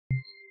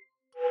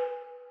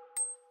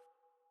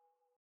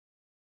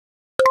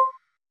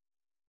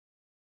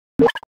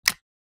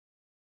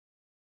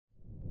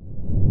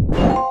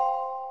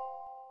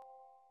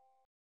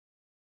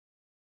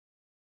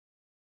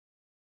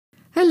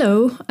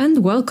Hello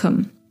and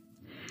welcome.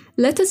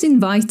 Let us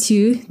invite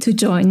you to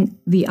join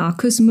the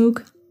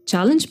MOOC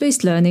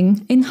Challenge-Based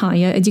Learning in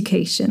Higher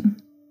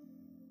Education.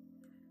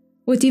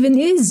 What even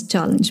is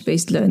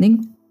challenge-based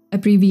learning,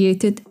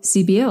 abbreviated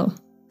CBL?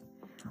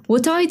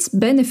 What are its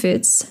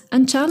benefits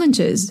and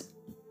challenges?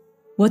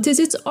 What is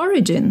its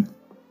origin?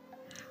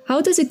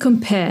 How does it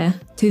compare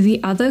to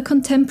the other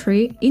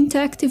contemporary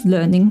interactive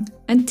learning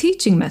and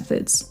teaching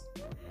methods?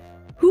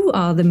 Who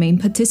are the main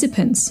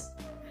participants?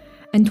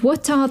 And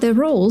what are their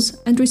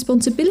roles and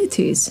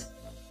responsibilities,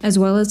 as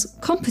well as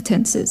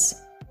competences?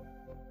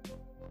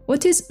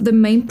 What is the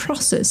main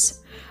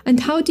process, and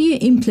how do you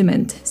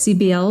implement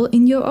CBL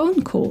in your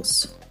own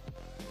course?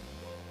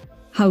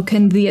 How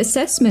can the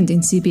assessment in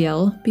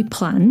CBL be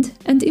planned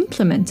and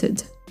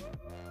implemented?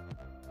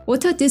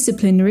 What are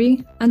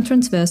disciplinary and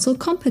transversal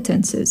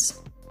competences?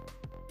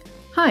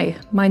 Hi,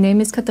 my name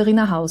is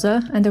Katharina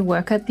Hauser and I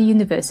work at the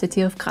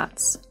University of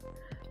Graz.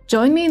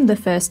 Join me in the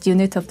first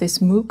unit of this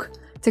MOOC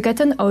to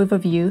get an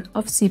overview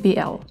of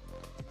CBL.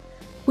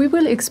 We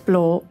will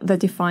explore the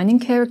defining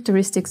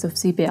characteristics of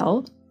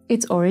CBL,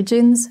 its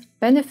origins,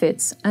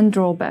 benefits and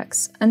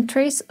drawbacks, and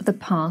trace the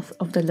path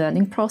of the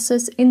learning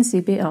process in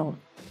CBL.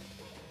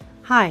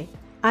 Hi,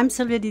 I'm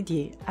Sylvia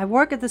Didier. I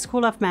work at the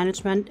School of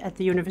Management at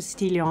the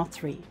University Lyon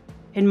 3.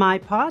 In my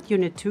part,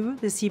 Unit 2,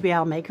 the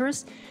CBL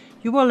Makers,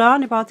 you will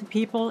learn about the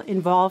people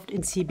involved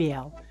in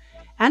CBL,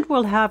 and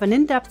we'll have an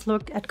in-depth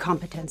look at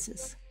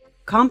competences.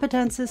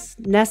 Competences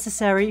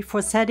necessary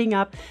for setting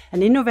up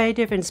an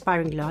innovative,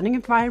 inspiring learning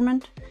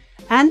environment,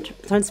 and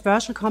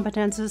transversal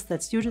competences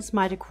that students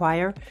might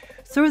acquire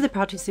through the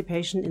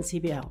participation in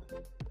CBL.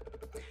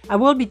 I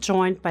will be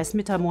joined by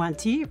Smita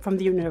Mohanty from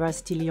the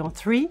University Lyon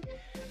 3,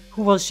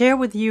 who will share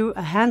with you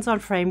a hands-on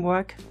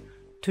framework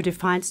to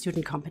define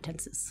student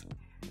competences.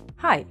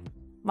 Hi,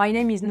 my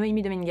name is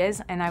Noémie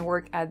Dominguez and I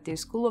work at the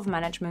School of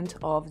Management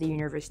of the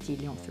University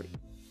Lyon 3.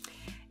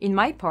 In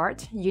my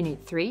part, Unit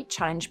 3,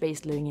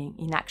 Challenge-Based Learning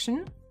in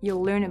Action,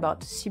 you'll learn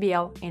about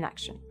CBL in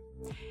action.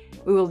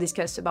 We will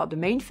discuss about the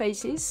main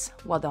phases,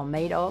 what they're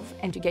made of,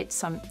 and to get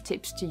some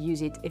tips to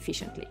use it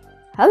efficiently.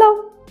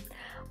 Hello,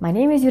 my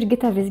name is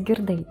Jurgita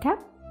Vizgirdaitė.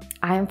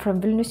 I am from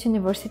Vilnius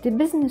University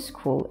Business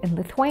School in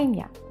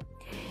Lithuania.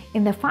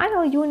 In the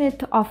final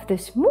unit of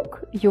this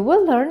MOOC, you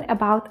will learn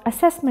about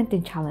assessment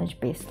in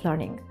challenge-based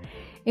learning,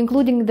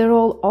 including the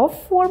role of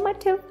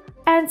formative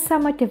and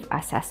summative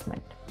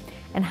assessment,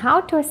 and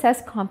how to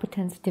assess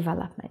competence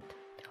development.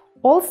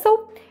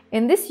 Also,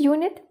 in this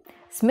unit,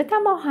 Smita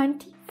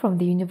Mohanty from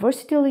the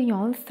University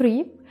Lyon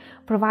 3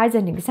 provides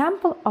an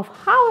example of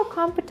how a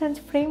competence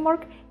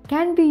framework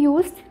can be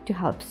used to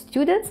help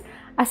students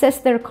assess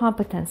their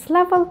competence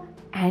level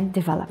and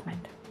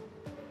development.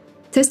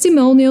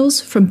 Testimonials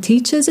from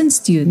teachers and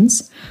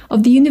students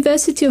of the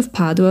University of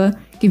Padua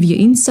give you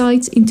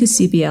insights into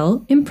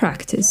CBL in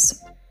practice.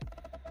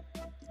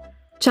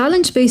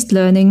 Challenge-based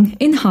learning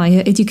in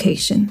higher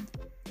education.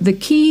 The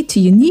key to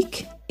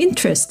unique,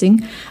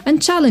 interesting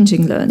and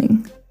challenging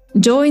learning.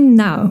 Join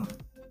now!